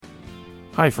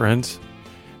Hi, friends.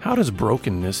 How does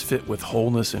brokenness fit with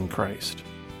wholeness in Christ?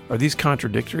 Are these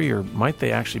contradictory, or might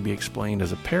they actually be explained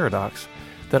as a paradox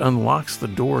that unlocks the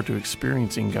door to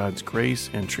experiencing God's grace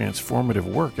and transformative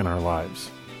work in our lives?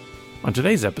 On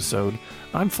today's episode,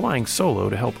 I'm flying solo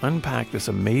to help unpack this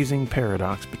amazing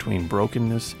paradox between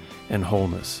brokenness and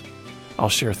wholeness. I'll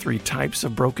share 3 types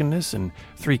of brokenness and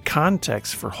 3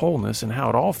 contexts for wholeness and how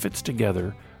it all fits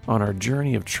together on our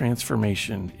journey of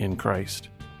transformation in Christ.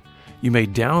 You may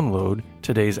download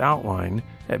today's outline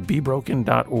at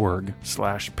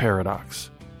bebroken.org/paradox.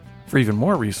 For even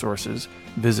more resources,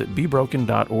 visit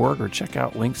bebroken.org or check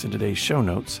out links in today's show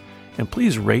notes. And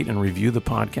please rate and review the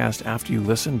podcast after you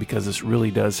listen, because this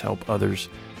really does help others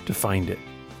to find it.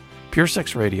 Pure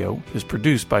Sex Radio is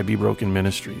produced by Be Broken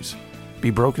Ministries.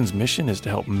 Be Broken's mission is to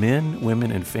help men,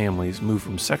 women, and families move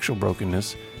from sexual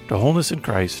brokenness to wholeness in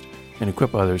Christ and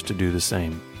equip others to do the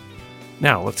same.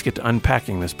 Now, let's get to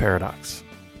unpacking this paradox.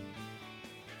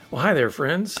 Well, hi there,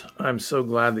 friends. I'm so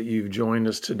glad that you've joined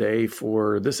us today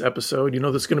for this episode.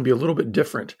 This is going to be a little bit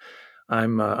different.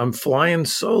 I'm flying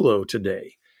solo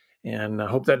today, and I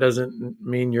hope that doesn't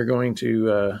mean you're going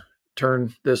to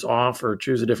turn this off or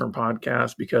choose a different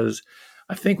podcast, because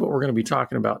I think what we're going to be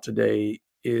talking about today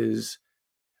is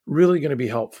really going to be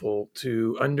helpful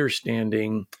to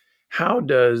understanding how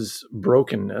does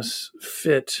brokenness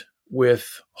fit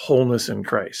with wholeness in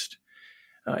Christ.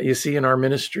 You see, in our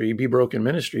ministry, Be Broken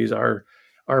Ministries, our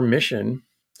mission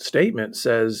statement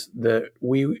says that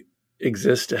we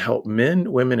exist to help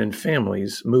men, women, and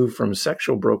families move from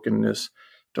sexual brokenness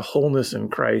to wholeness in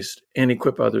Christ and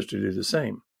equip others to do the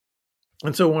same.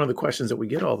 And so one of the questions that we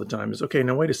get all the time is, okay,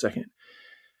 now wait a second.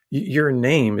 Your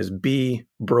name is Be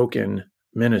Broken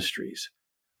Ministries.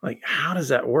 Like, how does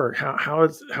that work? How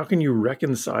can you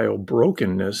reconcile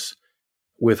brokenness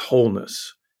with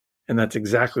wholeness? And that's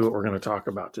exactly what we're going to talk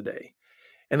about today.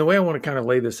 And the way I want to kind of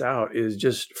lay this out is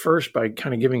just first by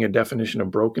kind of giving a definition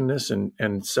of brokenness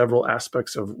and several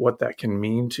aspects of what that can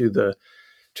mean to the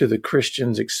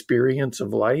Christian's experience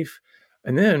of life.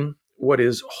 And then what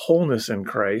is wholeness in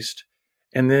Christ?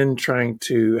 And then trying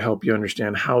to help you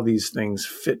understand how these things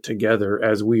fit together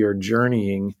as we are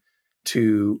journeying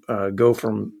to go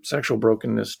from sexual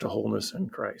brokenness to wholeness in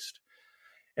Christ.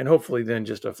 And hopefully then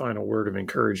just a final word of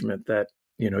encouragement that,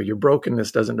 your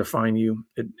brokenness doesn't define you.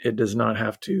 It does not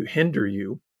have to hinder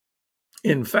you.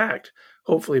 In fact,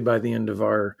 hopefully by the end of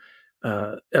our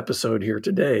episode here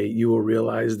today, you will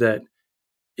realize that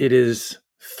it is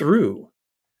through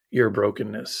your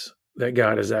brokenness that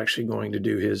God is actually going to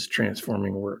do his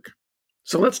transforming work.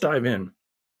 So let's dive in.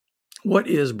 What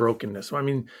is brokenness?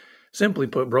 Well, simply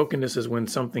put, brokenness is when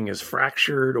something is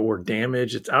fractured or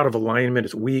damaged. It's out of alignment.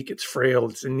 It's weak. It's frail.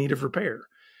 It's in need of repair.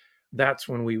 That's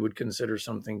when we would consider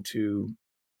something to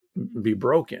be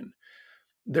broken.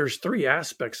 There's 3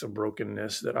 aspects of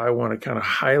brokenness that I want to kind of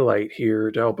highlight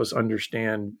here to help us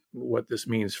understand what this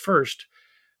means. First,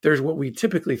 there's what we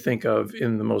typically think of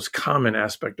in the most common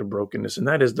aspect of brokenness, and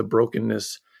that is the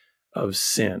brokenness of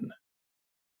sin.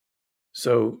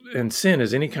 So, and sin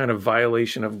is any kind of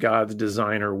violation of God's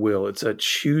design or will. It's a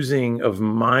choosing of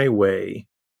my way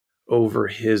over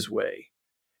his way.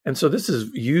 And so this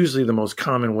is usually the most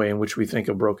common way in which we think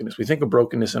of brokenness. We think of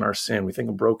brokenness in our sin. We think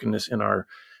of brokenness in our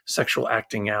sexual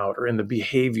acting out, or in the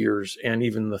behaviors and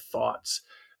even the thoughts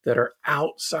that are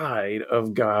outside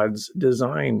of God's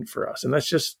design for us. And that's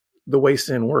just the way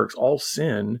sin works. All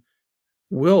sin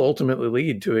will ultimately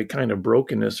lead to a kind of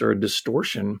brokenness or a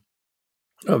distortion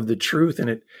of the truth. And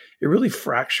it really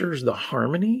fractures the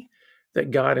harmony that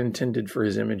God intended for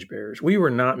his image bearers. We were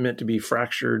not meant to be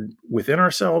fractured within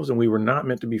ourselves, and we were not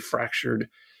meant to be fractured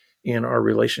in our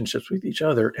relationships with each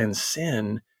other. And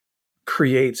sin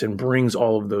creates and brings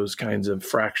all of those kinds of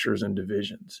fractures and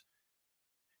divisions.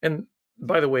 And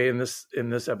by the way, in this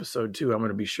episode too, I'm going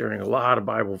to be sharing a lot of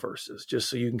Bible verses, just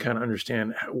so you can kind of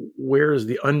understand where is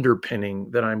the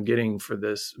underpinning that I'm getting for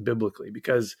this biblically,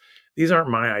 because these aren't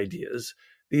my ideas.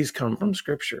 These come from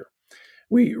Scripture.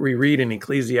 We read in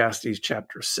Ecclesiastes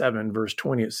chapter 7, verse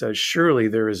 20, it says, "Surely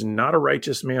there is not a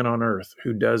righteous man on earth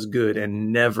who does good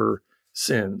and never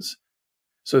sins."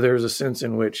 So there's a sense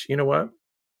in which,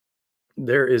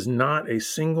 there is not a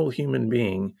single human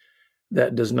being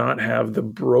that does not have the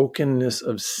brokenness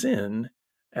of sin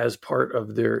as part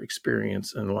of their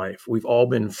experience in life. We've all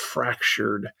been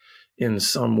fractured in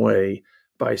some way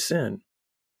by sin.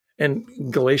 And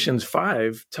Galatians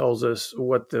 5 tells us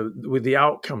what the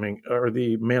outcoming or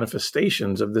the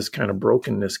manifestations of this kind of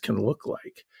brokenness can look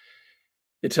like.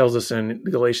 It tells us in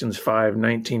Galatians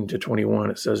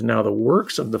 5:19-21, it says, "Now the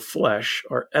works of the flesh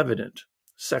are evident,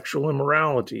 sexual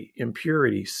immorality,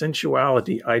 impurity,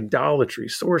 sensuality, idolatry,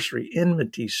 sorcery,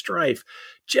 enmity, strife,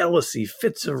 jealousy,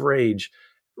 fits of rage,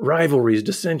 rivalries,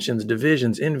 dissensions,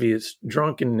 divisions, envious,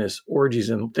 drunkenness, orgies,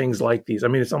 and things like these. I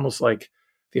mean, it's almost like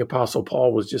the Apostle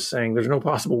Paul was just saying, there's no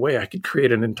possible way I could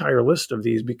create an entire list of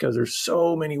these because there's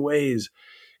so many ways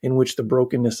in which the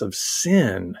brokenness of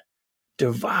sin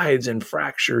divides and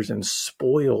fractures and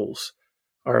spoils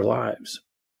our lives.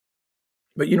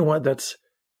 But you know what? That's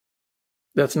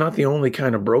not the only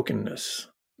kind of brokenness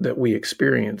that we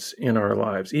experience in our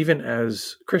lives, even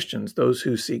as Christians, those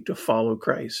who seek to follow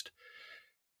Christ.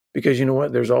 Because you know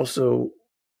what? There's also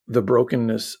the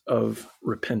brokenness of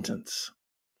repentance.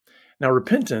 Now,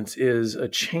 repentance is a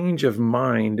change of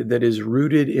mind that is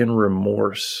rooted in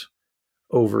remorse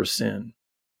over sin.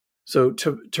 So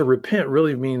to repent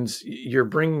really means you're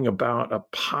bringing about a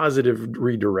positive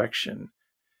redirection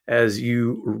as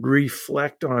you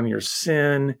reflect on your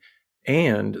sin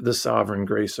and the sovereign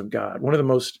grace of God. One of the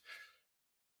most,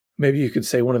 maybe you could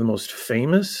say one of the most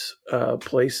famous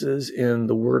places in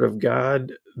the Word of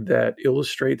God that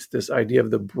illustrates this idea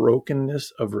of the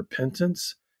brokenness of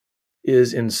repentance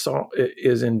is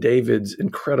in David's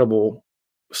incredible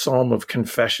psalm of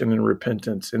confession and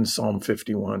repentance in Psalm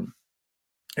 51.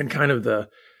 And kind of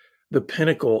the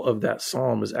pinnacle of that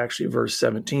psalm is actually verse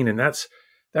 17. And that's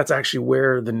actually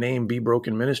where the name Be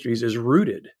Broken Ministries is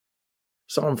rooted.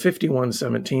 Psalm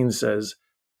 51:17 says,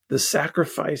 "The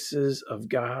sacrifices of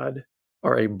God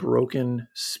are a broken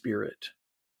spirit,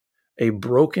 a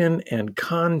broken and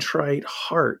contrite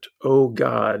heart, O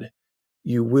God,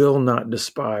 you will not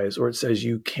despise," or it says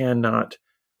you cannot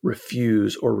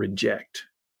refuse or reject.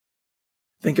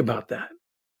 Think about that.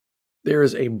 There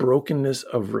is a brokenness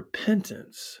of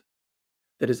repentance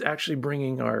that is actually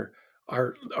bringing our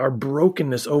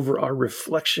brokenness over our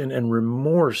reflection and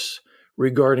remorse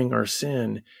regarding our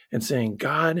sin and saying,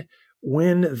 God,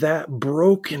 when that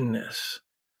brokenness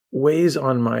weighs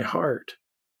on my heart,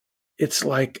 it's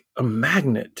like a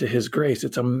magnet to his grace.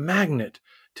 It's a magnet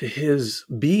to his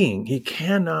being. He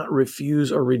cannot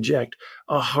refuse or reject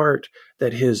a heart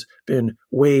that has been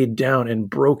weighed down and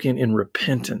broken in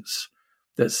repentance,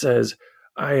 that says,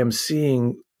 I am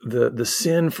seeing the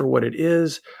sin for what it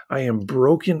is. I am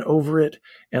broken over it,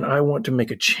 and I want to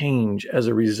make a change as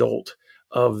a result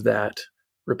of that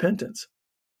repentance.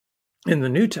 In the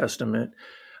New Testament,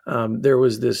 there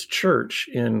was this church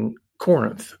in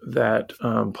Corinth that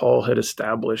Paul had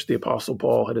established, the Apostle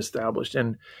Paul had established.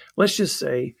 And let's just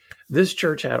say this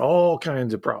church had all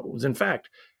kinds of problems. In fact,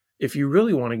 if you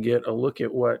really want to get a look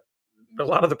at what a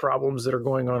lot of the problems that are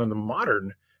going on in the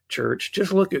modern church,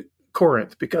 just look at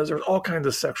Corinth, because there's all kinds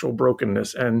of sexual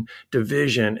brokenness and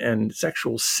division and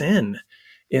sexual sin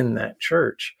in that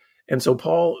church. And so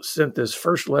Paul sent this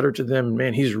first letter to them.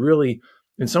 Man, he's really,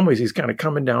 in some ways, he's kind of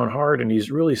coming down hard, and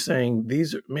he's really saying,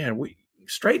 we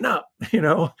straighten up,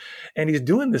 and he's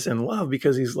doing this in love,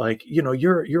 because he's like,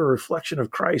 you're a reflection of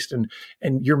Christ,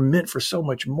 and you're meant for so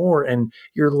much more, and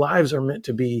your lives are meant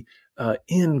to be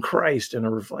in Christ and a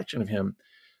reflection of him.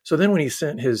 So then when he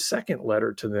sent his second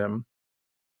letter to them,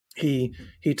 he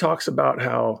talks about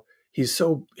how he's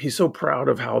so proud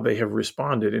of how they have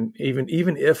responded. And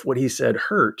even if what he said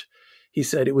hurt, he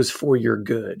said it was for your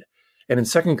good. And in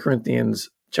 2 Corinthians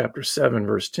chapter 7,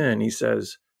 verse 10, he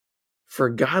says, for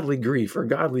godly grief or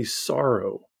godly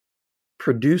sorrow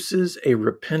produces a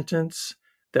repentance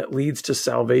that leads to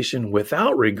salvation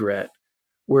without regret,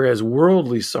 whereas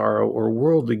worldly sorrow or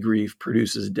worldly grief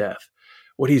produces death.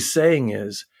 What he's saying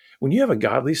is, when you have a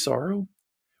godly sorrow,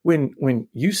 when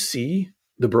you see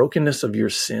the brokenness of your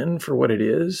sin for what it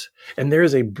is, and there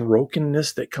is a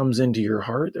brokenness that comes into your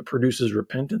heart that produces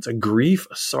repentance, a grief,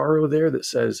 a sorrow there that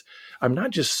says, I'm not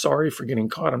just sorry for getting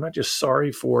caught. I'm not just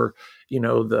sorry for,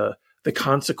 the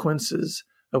consequences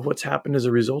of what's happened as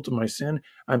a result of my sin.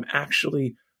 I'm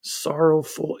actually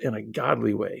sorrowful in a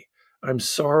godly way. I'm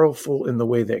sorrowful in the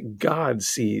way that God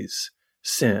sees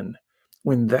sin.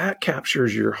 When that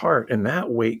captures your heart and that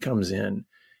weight comes in,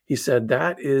 he said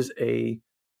that is a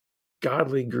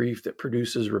godly grief that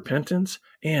produces repentance.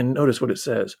 And notice what it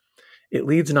says. It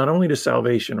leads not only to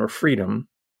salvation or freedom,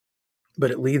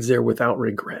 but it leads there without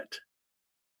regret.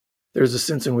 There's a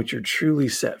sense in which you're truly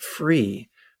set free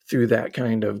through that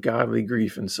kind of godly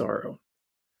grief and sorrow.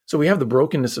 So we have the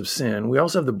brokenness of sin. We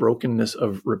also have the brokenness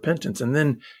of repentance. And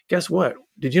then guess what?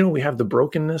 Did you know we have the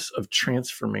brokenness of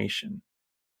transformation?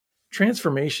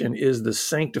 Transformation is the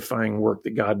sanctifying work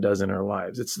that God does in our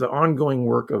lives. It's the ongoing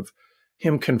work of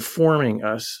him conforming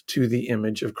us to the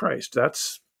image of Christ.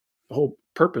 That's the whole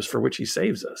purpose for which he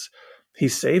saves us. He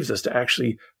saves us to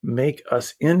actually make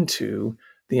us into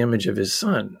the image of his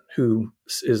Son, who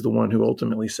is the one who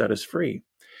ultimately set us free.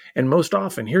 And most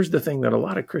often, here's the thing that a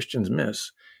lot of Christians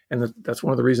miss, and that's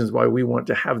one of the reasons why we want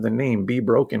to have the name Be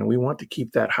Broken, and we want to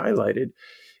keep that highlighted,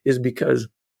 is because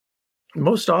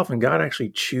most often God actually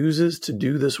chooses to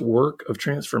do this work of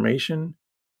transformation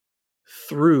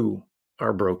through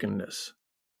our brokenness,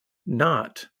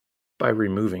 not by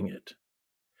removing it.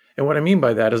 And what I mean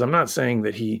by that is I'm not saying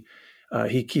that he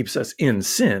keeps us in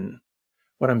sin.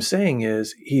 What I'm saying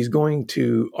is he's going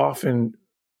to often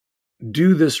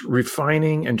do this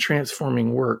refining and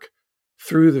transforming work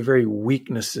through the very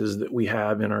weaknesses that we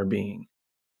have in our being.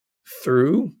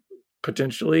 Through,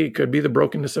 potentially, it could be the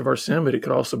brokenness of our sin, but it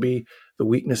could also be the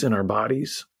weakness in our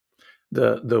bodies,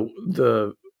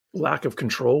 the lack of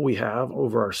control we have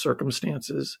over our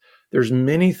circumstances. There's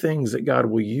many things that God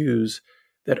will use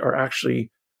that are actually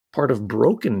part of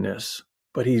brokenness,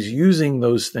 but he's using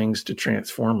those things to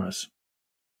transform us.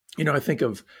 I think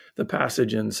of the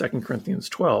passage in 2 Corinthians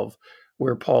 12,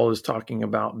 where Paul is talking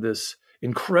about this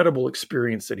incredible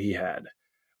experience that he had,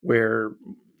 where,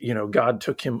 God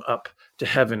took him up to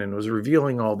heaven and was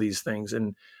revealing all these things.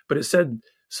 But it said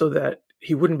so that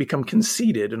he wouldn't become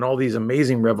conceited in all these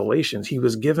amazing revelations. He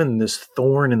was given this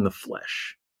thorn in the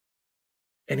flesh.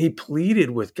 And he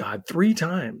pleaded with God 3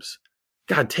 times,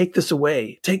 God, take this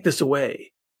away, take this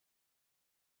away.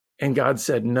 And God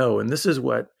said no. And this is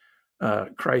what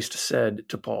Christ said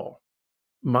to Paul,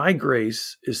 my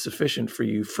grace is sufficient for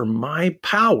you, for my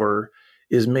power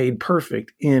is made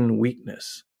perfect in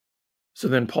weakness. So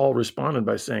then Paul responded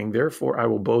by saying, therefore, I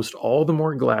will boast all the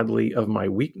more gladly of my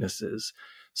weaknesses,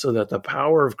 so that the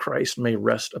power of Christ may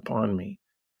rest upon me.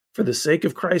 For the sake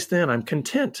of Christ, then, I'm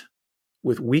content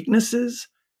with weaknesses,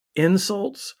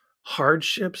 insults,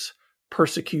 hardships,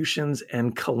 persecutions,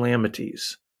 and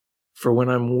calamities. For when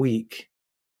I'm weak,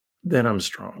 then I'm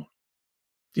strong.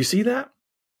 Do you see that?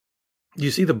 Do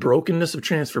you see the brokenness of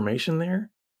transformation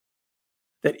there?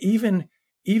 That even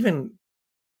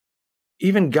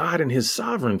God in his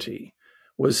sovereignty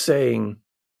was saying,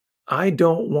 I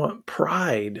don't want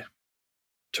pride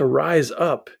to rise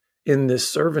up in this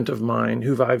servant of mine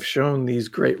who I've shown these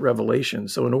great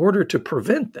revelations. So in order to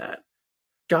prevent that,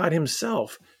 God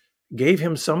himself gave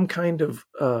him some kind of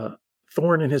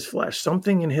thorn in his flesh,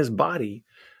 something in his body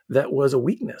that was a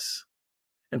weakness.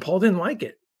 And Paul didn't like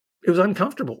it. It was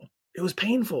uncomfortable. It was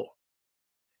painful.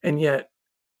 And yet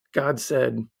God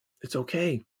said, it's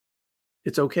okay.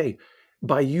 It's okay.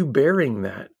 By you bearing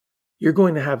that, you're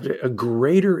going to have a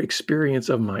greater experience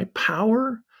of my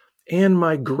power and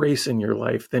my grace in your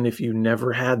life than if you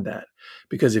never had that.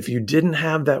 Because if you didn't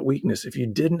have that weakness, if you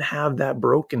didn't have that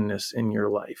brokenness in your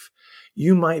life,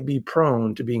 you might be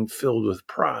prone to being filled with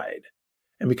pride.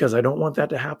 And because I don't want that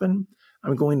to happen,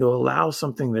 I'm going to allow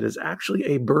something that is actually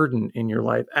a burden in your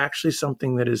life, actually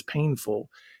something that is painful,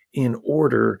 in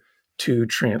order to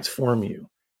transform you.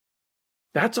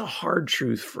 That's a hard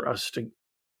truth for us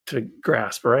to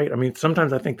grasp, right? I mean,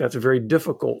 sometimes I think that's very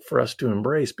difficult for us to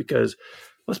embrace because,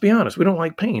 let's be honest, we don't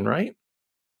like pain, right?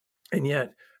 And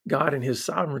yet, God in his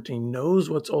sovereignty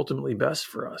knows what's ultimately best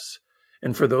for us.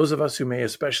 And for those of us who may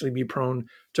especially be prone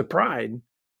to pride,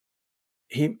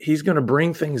 he's going to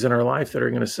bring things in our life that are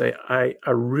going to say, I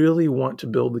really want to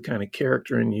build the kind of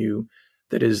character in you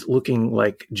that is looking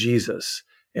like Jesus.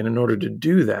 And in order to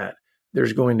do that,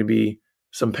 there's going to be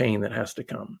some pain that has to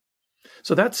come.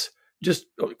 So that's just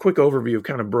a quick overview of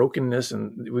kind of brokenness.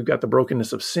 And we've got the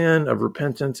brokenness of sin, of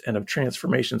repentance, and of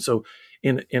transformation. So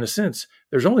in a sense,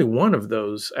 there's only one of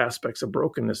those aspects of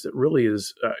brokenness that really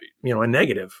is, a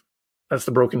negative. That's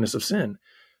the brokenness of sin.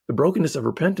 The brokenness of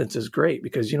repentance is great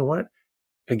because you know what?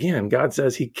 Again, God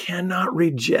says he cannot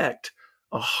reject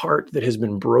a heart that has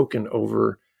been broken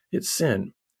over its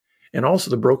sin. And also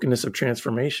the brokenness of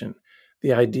transformation.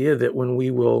 The idea that when we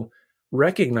will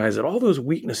recognize that all those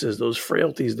weaknesses, those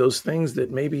frailties, those things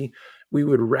that maybe we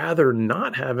would rather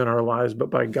not have in our lives, but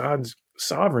by God's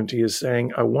sovereignty is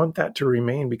saying, I want that to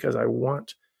remain because I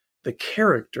want the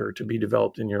character to be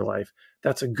developed in your life.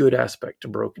 That's a good aspect to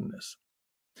brokenness.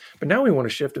 But now we want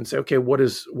to shift and say, okay, what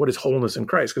is wholeness in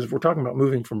Christ? Because if we're talking about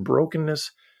moving from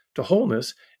brokenness to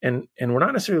wholeness, and we're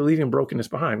not necessarily leaving brokenness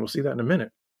behind, we'll see that in a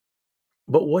minute.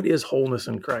 But what is wholeness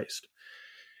in Christ?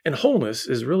 And wholeness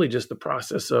is really just the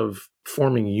process of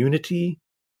forming unity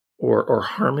or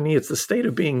harmony. It's the state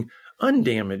of being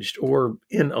undamaged or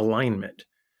in alignment.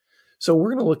 So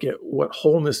we're going to look at what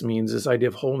wholeness means, this idea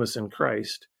of wholeness in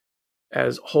Christ,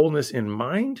 as wholeness in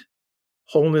mind,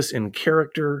 wholeness in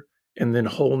character, and then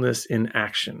wholeness in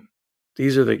action.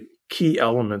 These are the key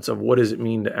elements of what does it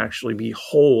mean to actually be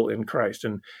whole in Christ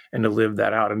and to live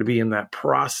that out and to be in that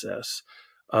process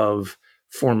of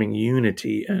forming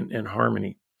unity and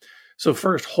harmony. So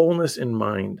first, wholeness in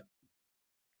mind.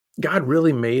 God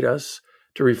really made us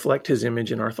to reflect his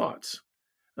image in our thoughts.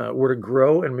 We're to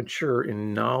grow and mature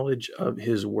in knowledge of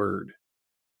his word.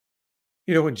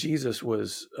 When Jesus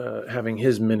was having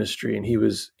his ministry and he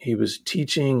was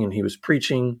teaching and he was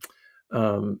preaching,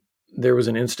 there was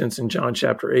an instance in John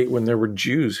chapter 8 when there were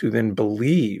Jews who then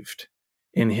believed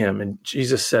in him. And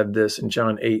Jesus said this in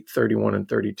John 8:31 and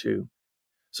 32.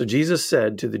 So Jesus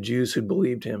said to the Jews who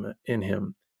believed in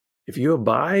him, "If you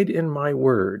abide in my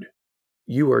word,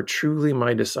 you are truly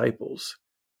my disciples,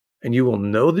 and you will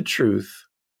know the truth,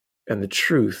 and the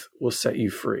truth will set you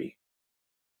free."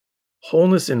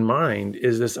 Wholeness in mind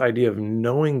is this idea of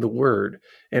knowing the word.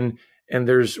 And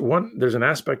there's an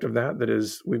aspect of that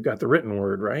is we've got the written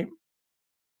word, right?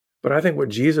 But I think what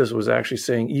Jesus was actually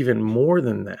saying even more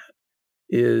than that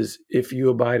is, if you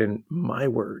abide in my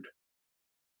word.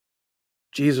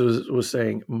 Jesus was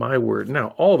saying my word. Now,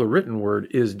 all the written word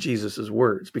is Jesus's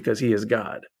words because he is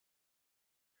God.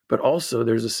 But also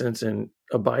there's a sense in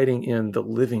abiding in the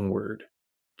living word,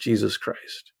 Jesus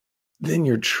Christ. Then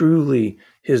you're truly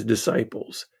his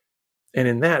disciples. And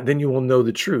in that, then you will know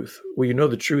the truth. Will you know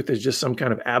the truth as just some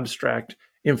kind of abstract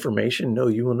information? No,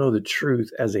 you will know the truth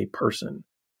as a person,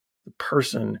 the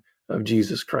person of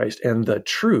Jesus Christ. And the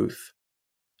truth,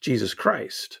 Jesus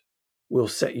Christ, will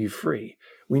set you free.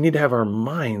 We need to have our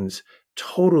minds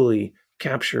totally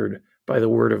captured by the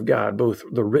word of God, both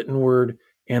the written word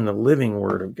and the living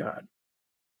word of God.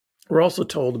 We're also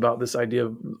told about this idea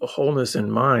of wholeness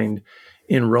in mind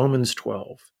in Romans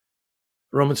 12.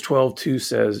 Romans 12:2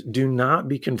 says, "Do not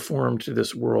be conformed to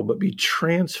this world, but be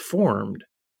transformed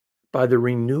by the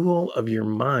renewal of your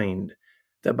mind,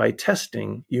 that by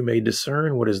testing you may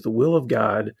discern what is the will of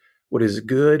God, what is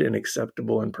good and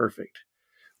acceptable and perfect."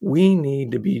 We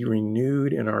need to be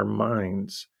renewed in our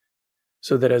minds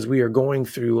so that as we are going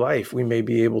through life, we may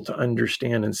be able to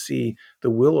understand and see the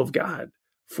will of God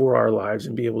for our lives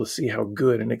and be able to see how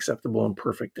good and acceptable and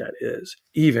perfect that is,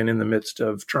 even in the midst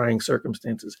of trying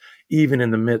circumstances, even in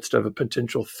the midst of a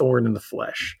potential thorn in the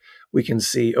flesh. We can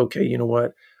see, okay, you know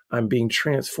what? I'm being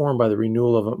transformed by the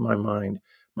renewal of my mind.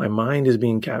 My mind is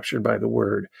being captured by the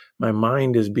word. My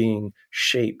mind is being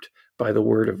shaped by the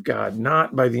word of God,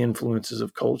 not by the influences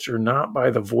of culture, not by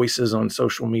the voices on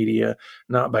social media,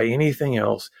 not by anything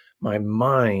else. My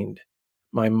mind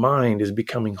is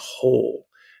becoming whole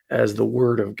as the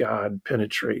word of God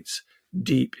penetrates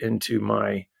deep into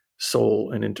my soul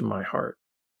and into my heart.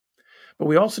 But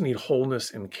we also need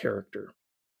wholeness in character.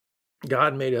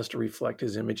 God made us to reflect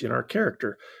his image in our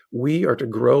character. We are to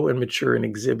grow and mature in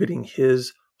exhibiting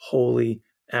his holy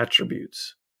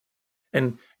attributes.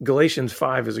 And Galatians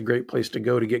 5 is a great place to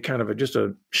go to get kind of just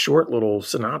a short little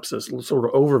synopsis, sort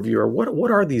of overview, of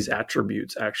what are these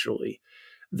attributes actually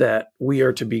that we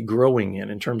are to be growing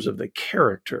in terms of the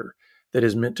character that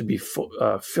is meant to be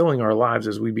filling our lives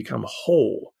as we become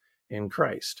whole in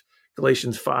Christ.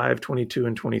 Galatians 5:22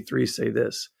 and 23 say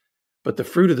this, "But the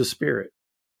fruit of the Spirit,"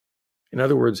 in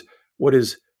other words, what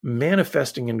is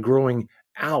manifesting and growing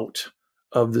out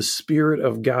of the Spirit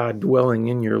of God dwelling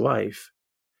in your life,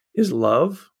 is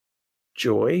love,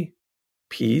 joy,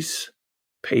 peace,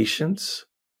 patience,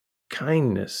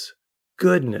 kindness,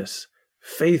 goodness,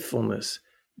 faithfulness,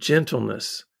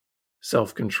 gentleness,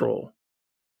 self-control.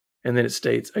 And then it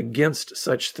states, "Against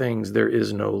such things there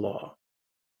is no law."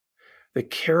 The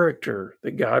character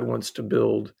that God wants to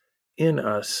build in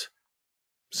us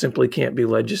simply can't be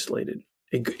legislated.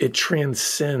 It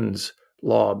transcends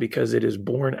law because it is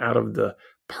born out of the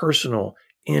personal,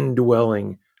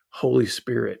 indwelling Holy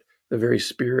Spirit, the very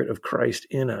Spirit of Christ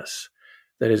in us,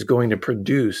 that is going to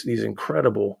produce these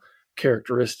incredible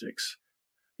characteristics.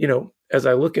 As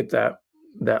I look at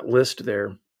that list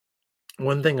there,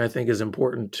 one thing I think is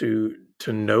important to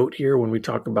note here when we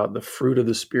talk about the fruit of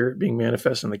the Spirit being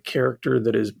manifest and the character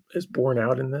that is born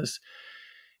out in this,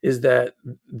 is that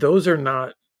those are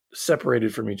not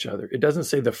separated from each other. It doesn't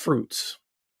say the fruits,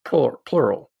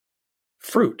 plural,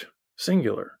 fruit,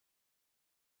 singular.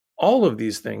 All of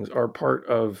these things are part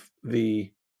of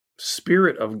the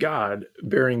Spirit of God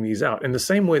bearing these out. In the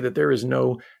same way that there is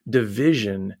no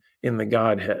division in the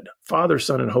Godhead. Father,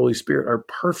 Son, and Holy Spirit are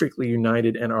perfectly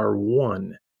united and are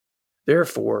one.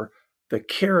 Therefore, the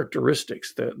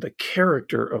characteristics, the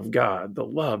character of God, the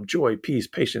love, joy, peace,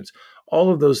 patience,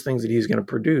 all of those things that he's going to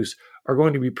produce are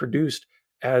going to be produced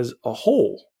as a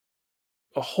whole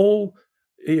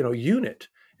unit.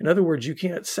 In other words, you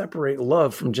can't separate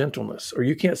love from gentleness, or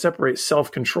you can't separate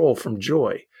self-control from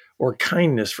joy, or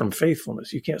kindness from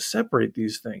faithfulness. You can't separate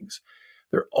these things.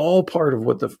 They're all part of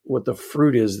what the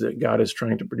fruit is that God is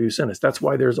trying to produce in us. That's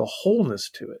why there's a wholeness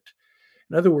to it.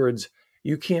 In other words,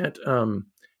 you can't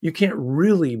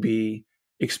really be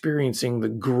experiencing the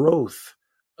growth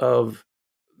of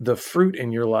the fruit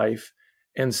in your life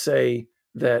and say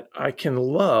that I can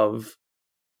love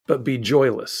but be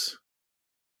joyless.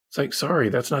 It's like, sorry,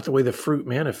 that's not the way the fruit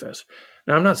manifests.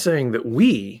 Now, I'm not saying that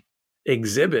we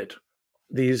exhibit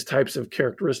these types of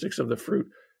characteristics of the fruit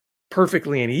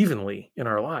perfectly and evenly in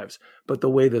our lives, but the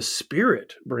way the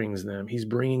Spirit brings them, he's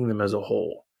bringing them as a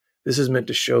whole. This is meant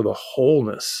to show the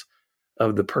wholeness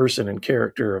of the person and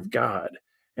character of God,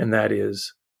 and that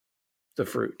is the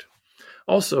fruit.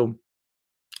 Also,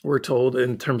 we're told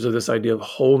in terms of this idea of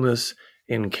wholeness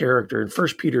in character, in 1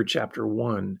 Peter chapter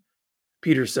 1,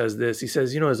 Peter says this. He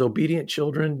says, as obedient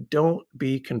children, don't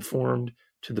be conformed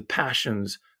to the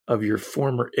passions of your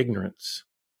former ignorance.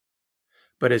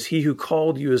 But as he who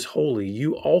called you is holy,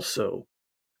 you also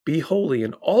be holy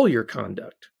in all your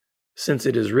conduct, since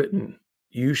it is written,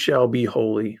 you shall be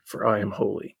holy, for I am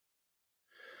holy.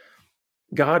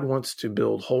 God wants to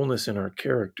build wholeness in our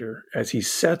character as he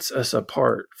sets us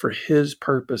apart for his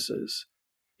purposes.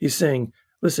 He's saying,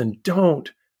 listen,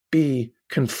 don't be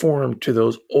conformed to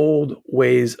those old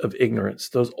ways of ignorance,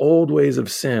 those old ways of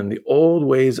sin, the old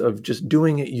ways of just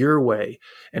doing it your way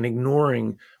and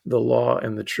ignoring the law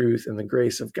and the truth and the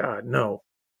grace of God. No,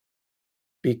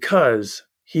 because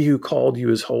he who called you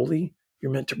is holy,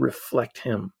 you're meant to reflect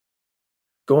him.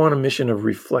 Go on a mission of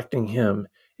reflecting him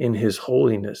in his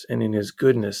holiness and in his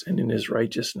goodness and in his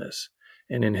righteousness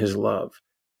and in his love.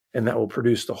 And that will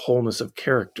produce the wholeness of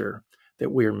character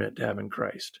that we are meant to have in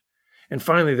Christ. And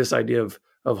finally, this idea of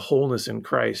wholeness in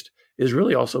Christ is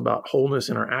really also about wholeness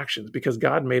in our actions, because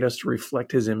God made us to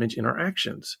reflect his image in our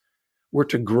actions. We're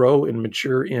to grow and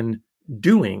mature in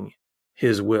doing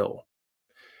his will.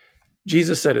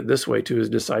 Jesus said it this way to his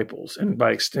disciples, and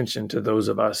by extension to those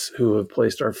of us who have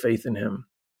placed our faith in him.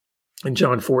 In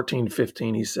John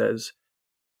 14:15, he says,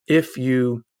 if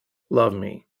you love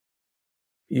me,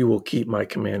 you will keep my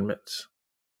commandments.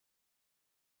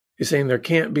 He's saying there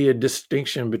can't be a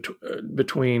distinction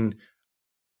between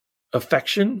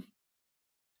affection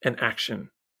and action.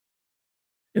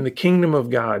 In the kingdom of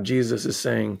God, Jesus is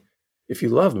saying, if you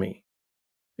love me,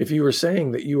 if you are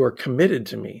saying that you are committed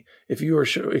to me, if you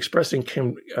are expressing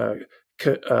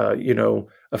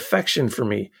affection for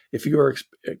me, if you are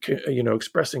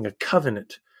expressing a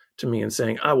covenant to me and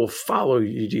saying, I will follow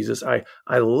you, Jesus, I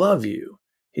love you,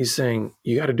 he's saying,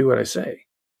 you got to do what I say.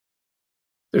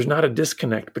 There's not a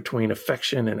disconnect between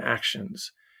affection and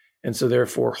actions. And so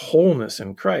therefore, wholeness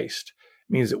in Christ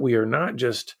means that we are not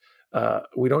just,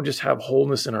 we don't just have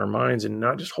wholeness in our minds and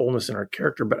not just wholeness in our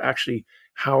character, but actually,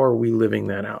 how are we living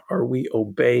that out? Are we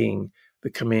obeying the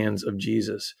commands of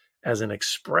Jesus as an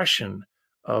expression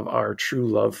of our true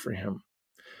love for him?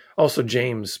 Also,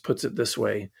 James puts it this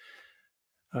way.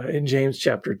 In James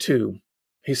chapter 2,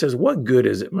 he says, what good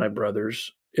is it, my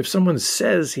brothers, if someone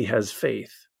says he has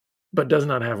faith, but does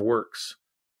not have works?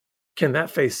 Can that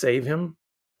faith save him?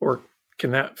 Or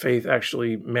can that faith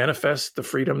actually manifest the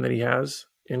freedom that he has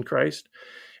in Christ?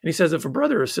 And he says, if a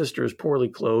brother or sister is poorly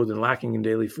clothed and lacking in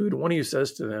daily food, one of you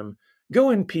says to them,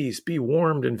 go in peace, be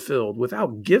warmed and filled,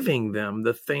 without giving them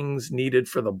the things needed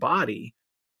for the body,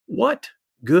 what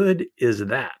good is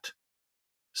that?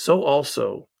 So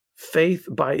also, faith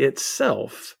by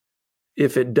itself,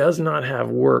 if it does not have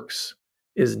works,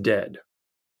 is dead.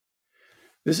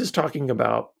 This is talking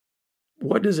about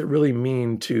what does it really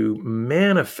mean to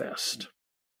manifest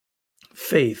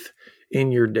faith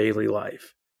in your daily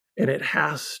life? And it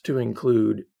has to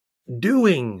include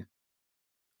doing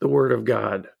the word of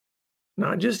God,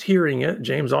 not just hearing it.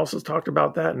 James also talked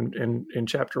about that in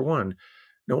chapter 1.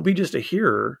 Don't be just a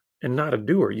hearer and not a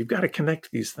doer. You've got to connect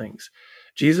these things.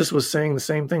 Jesus was saying the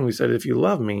same thing. We said, if you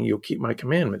love me, you'll keep my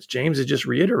commandments. James is just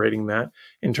reiterating that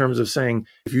in terms of saying,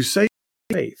 if you say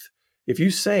faith, if you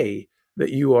say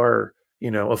that you are,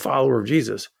 a follower of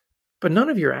Jesus, but none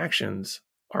of your actions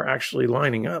are actually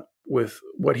lining up with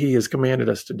what he has commanded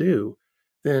us to do,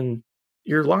 then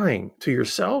you're lying to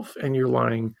yourself and you're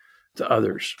lying to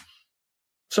others.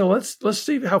 So let's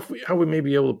see how we may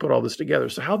be able to put all this together.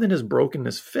 So how then does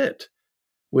brokenness fit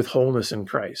with wholeness in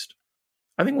Christ?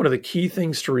 I think one of the key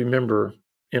things to remember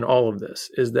in all of this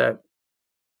is that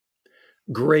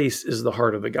grace is the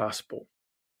heart of the gospel.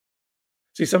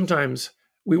 See, sometimes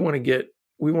we want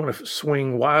to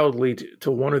swing wildly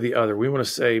to one or the other. We want to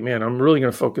say, man, I'm really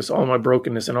going to focus all my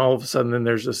brokenness, and all of a sudden then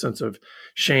there's a sense of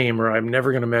shame, or I'm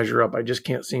never going to measure up. I just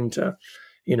can't seem to,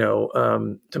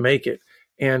 to make it.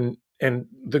 And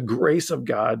the grace of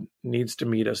God needs to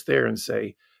meet us there and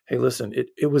say, hey, listen,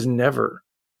 it was never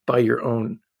by your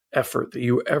own effort that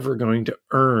you were ever going to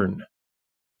earn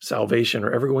salvation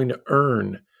or ever going to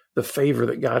earn the favor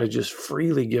that God had just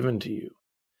freely given to you.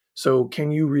 So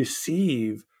can you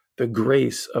receive the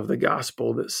grace of the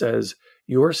gospel that says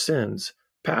your sins,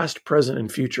 past, present,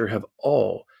 and future, have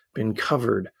all been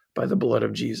covered by the blood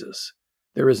of Jesus?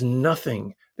 There is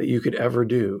nothing that you could ever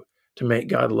do to make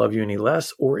God love you any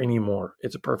less or any more.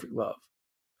 It's a perfect love.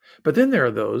 But then there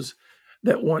are those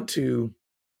that want to,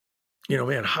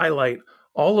 highlight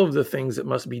all of the things that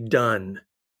must be done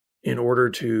in order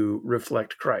to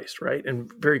reflect Christ, right? And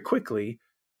very quickly,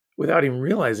 without even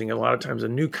realizing it, a lot of times a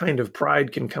new kind of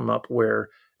pride can come up where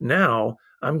now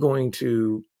I'm going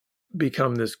to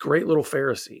become this great little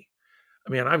Pharisee. I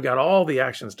mean, I've got all the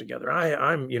actions together.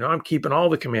 I'm keeping all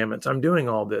the commandments. I'm doing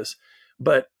all this,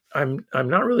 but I'm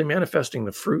not really manifesting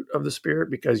the fruit of the Spirit,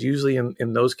 because usually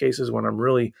in those cases when I'm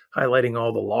really highlighting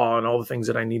all the law and all the things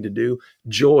that I need to do,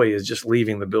 joy is just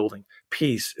leaving the building.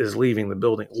 Peace is leaving the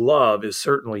building. Love is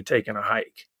certainly taking a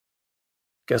hike.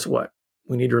 Guess what?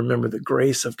 We need to remember the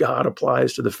grace of God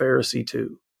applies to the Pharisee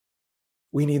too.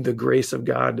 We need the grace of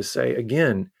God to say,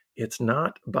 again, it's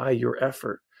not by your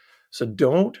effort. So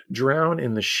don't drown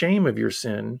in the shame of your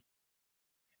sin,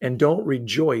 and don't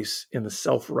rejoice in the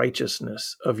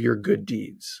self-righteousness of your good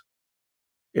deeds.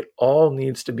 It all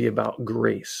needs to be about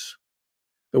grace.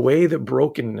 The way that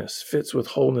brokenness fits with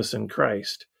wholeness in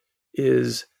Christ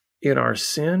is in our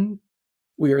sin,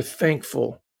 we are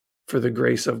thankful for the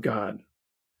grace of God,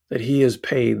 that he has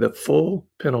paid the full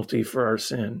penalty for our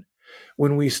sin.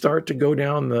 When we start to go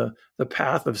down the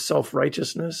path of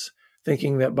self-righteousness,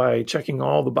 thinking that by checking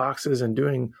all the boxes and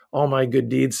doing all my good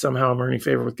deeds, somehow I'm earning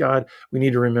favor with God, we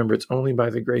need to remember it's only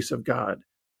by the grace of God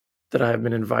that I have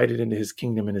been invited into his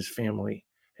kingdom and his family,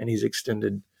 and he's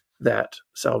extended that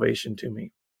salvation to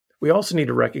me. We also need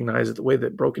to recognize that the way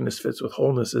that brokenness fits with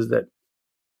wholeness is that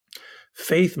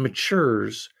faith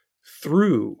matures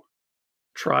through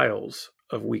trials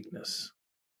of weakness.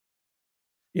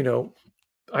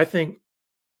 I think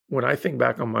when I think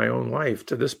back on my own life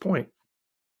to this point,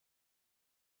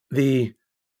 the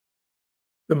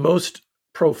most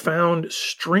profound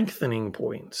strengthening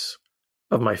points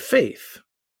of my faith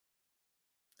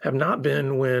have not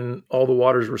been when all the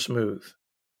waters were smooth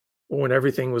or when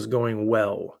everything was going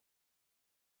well.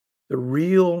 The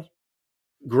real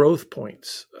growth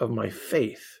points of my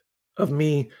faith, of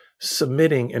me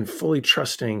submitting and fully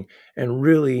trusting and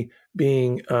really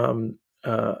being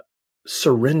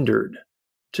surrendered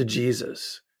to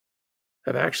Jesus,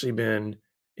 have actually been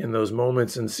in those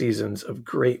moments and seasons of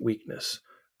great weakness,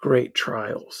 great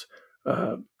trials,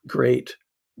 great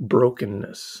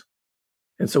brokenness.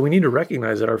 And so we need to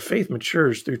recognize that our faith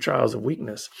matures through trials of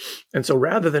weakness. And so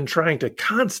rather than trying to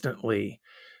constantly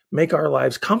make our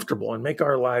lives comfortable and make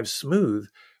our lives smooth,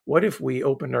 what if we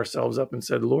opened ourselves up and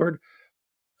said, Lord,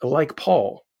 like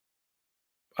Paul,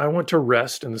 I want to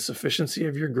rest in the sufficiency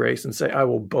of your grace and say, I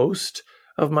will boast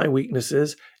of my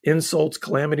weaknesses, insults,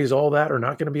 calamities, all that are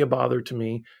not going to be a bother to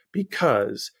me,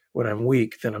 because when I'm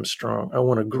weak, then I'm strong. I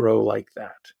want to grow like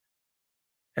that.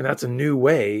 And that's a new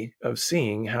way of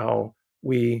seeing how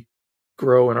we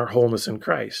grow in our wholeness in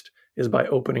Christ, is by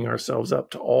opening ourselves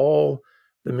up to all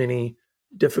the many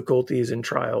difficulties and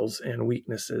trials and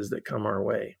weaknesses that come our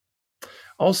way.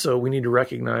 Also, we need to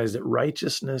recognize that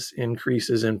righteousness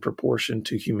increases in proportion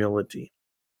to humility.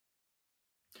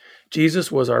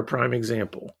 Jesus was our prime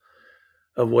example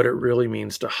of what it really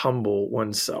means to humble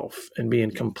oneself and be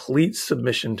in complete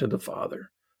submission to the Father.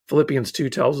 Philippians 2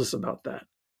 tells us about that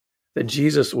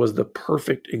Jesus was the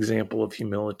perfect example of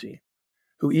humility,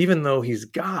 who, even though he's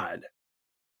God,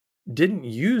 didn't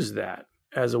use that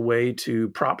as a way to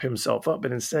prop himself up,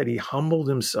 but instead he humbled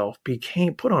himself,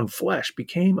 put on flesh,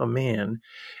 became a man,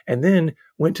 and then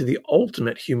went to the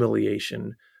ultimate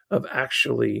humiliation of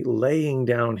actually laying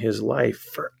down his life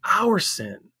for our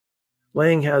sin,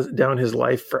 laying down his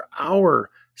life for our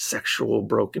sexual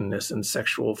brokenness and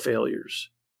sexual failures.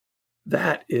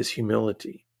 That is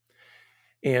humility.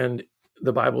 And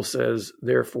the Bible says,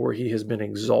 therefore, he has been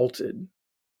exalted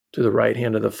to the right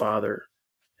hand of the Father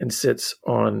and sits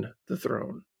on the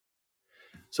throne.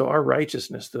 So our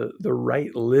righteousness, the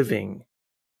right living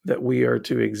that we are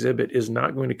to exhibit, is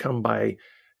not going to come by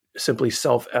simply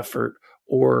self-effort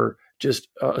or just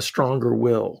a stronger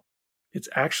will. It's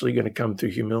actually going to come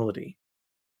through humility.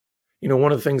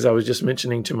 One of the things I was just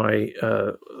mentioning to my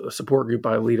support group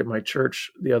I lead at my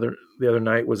church the other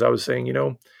night was I was saying,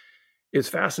 it's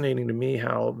fascinating to me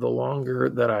how the longer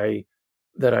that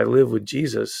I live with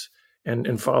Jesus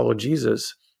and follow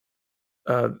Jesus,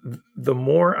 the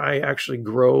more I actually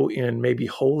grow in maybe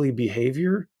holy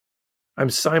behavior I'm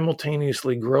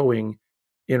simultaneously growing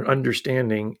in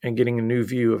understanding and getting a new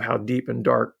view of how deep and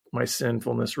dark my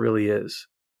sinfulness really is.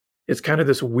 It's kind of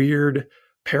this weird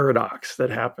paradox that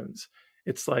happens.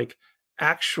 It's like,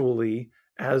 actually,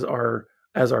 as our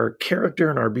character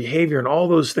and our behavior and all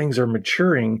those things are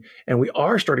maturing and we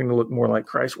are starting to look more like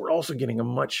Christ, we're also getting a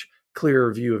much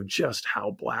clearer view of just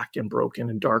how black and broken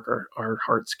and dark our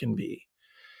hearts can be.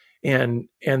 And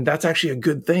that's actually a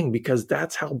good thing, because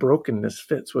that's how brokenness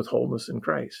fits with wholeness in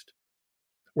Christ.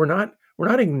 We're not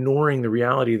ignoring the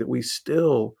reality that we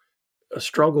still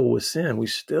struggle with sin. We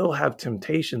still have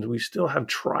temptations. We still have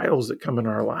trials that come in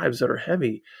our lives that are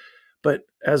heavy. But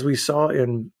as we saw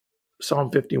in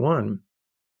Psalm 51,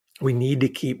 we need to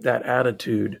keep that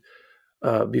attitude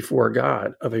before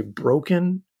God of a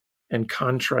broken and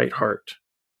contrite heart,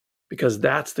 because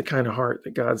that's the kind of heart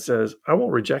that God says, I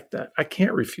won't reject that. I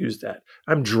can't refuse that.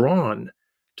 I'm drawn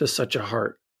to such a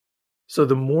heart. So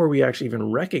the more we actually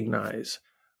even recognize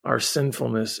our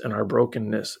sinfulness and our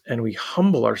brokenness, and we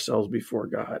humble ourselves before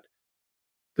God,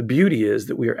 the beauty is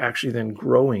that we are actually then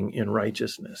growing in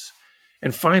righteousness.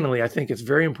 And finally, I think it's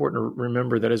very important to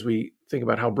remember that as we think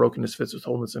about how brokenness fits with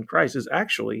wholeness in Christ, is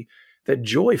actually that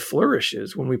joy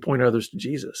flourishes when we point others to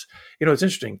Jesus. It's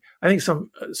interesting. I think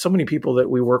so many people that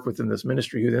we work with in this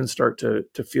ministry who then start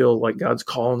to feel like God's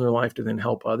call in their life to then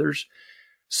help others.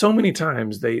 So many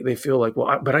times they feel like, well,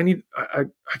 I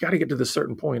got to get to this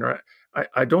certain point, or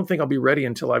I don't think I'll be ready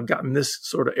until I've gotten this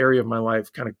sort of area of my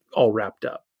life kind of all wrapped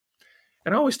up.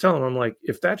 And I always tell them, I'm like,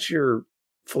 if that's your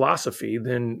philosophy,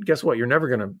 then guess what? You're never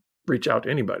going to reach out to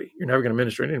anybody. You're never going to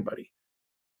minister to anybody.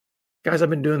 Guys,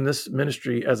 I've been doing this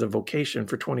ministry as a vocation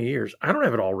for 20 years. I don't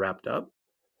have it all wrapped up.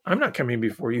 I'm not coming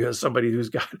before you as somebody who's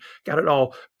got it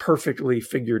all perfectly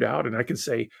figured out. And I can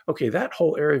say, okay, that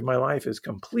whole area of my life is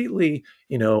completely,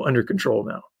 under control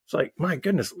now. It's like, my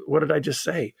goodness, what did I just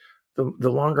say?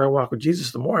 The longer I walk with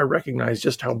Jesus, the more I recognize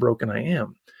just how broken I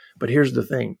am. But here's the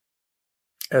thing.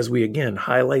 As we, again,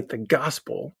 highlight the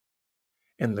gospel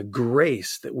and the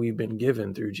grace that we've been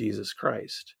given through Jesus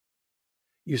Christ,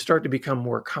 you start to become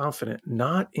more confident,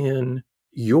 not in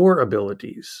your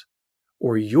abilities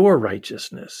or your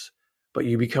righteousness, but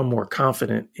you become more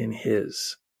confident in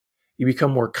His. You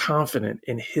become more confident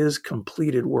in His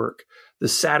completed work, the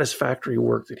satisfactory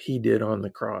work that He did on the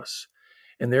cross.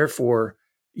 And therefore,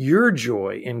 your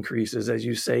joy increases as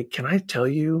you say, can I tell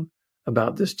you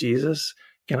about this Jesus?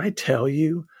 Can I tell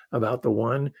you about the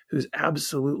one who's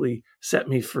absolutely set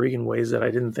me free in ways that I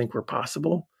didn't think were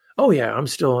possible? Oh yeah, I'm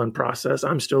still in process.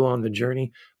 I'm still on the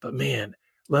journey. But man,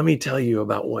 let me tell you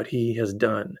about what He has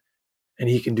done, and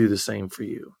He can do the same for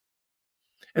you.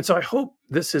 And so I hope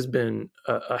this has been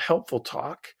a helpful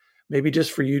talk, maybe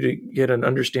just for you to get an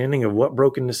understanding of what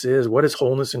brokenness is, what is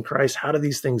wholeness in Christ, how do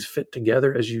these things fit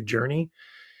together as you journey.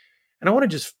 And I want to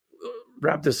just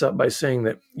wrap this up by saying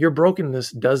that your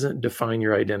brokenness doesn't define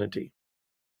your identity.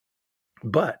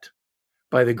 But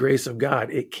by the grace of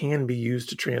God, it can be used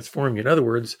to transform you. In other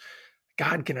words,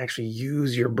 God can actually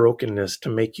use your brokenness to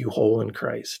make you whole in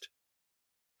Christ.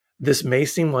 This may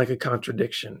seem like a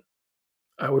contradiction.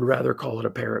 I would rather call it a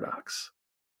paradox.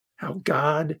 How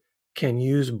God can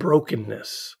use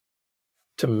brokenness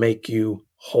to make you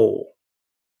whole.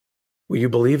 Will you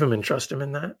believe Him and trust Him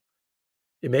in that?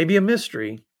 It may be a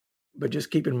mystery, but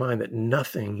just keep in mind that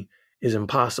nothing is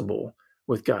impossible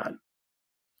with God.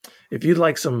 If you'd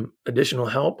like some additional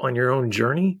help on your own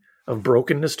journey of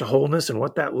brokenness to wholeness and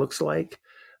what that looks like,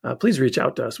 please reach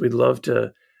out to us. We'd love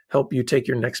to help you take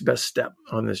your next best step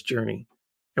on this journey.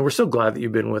 And we're so glad that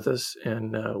you've been with us,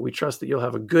 and we trust that you'll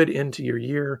have a good end to your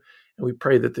year, and we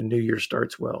pray that the new year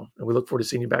starts well. And we look forward to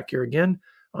seeing you back here again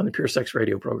on the Pure Sex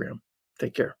Radio program.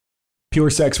 Take care. Pure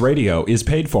Sex Radio is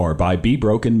paid for by Be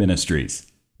Broken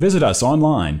Ministries. Visit us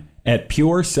online at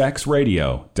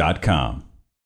puresexradio.com.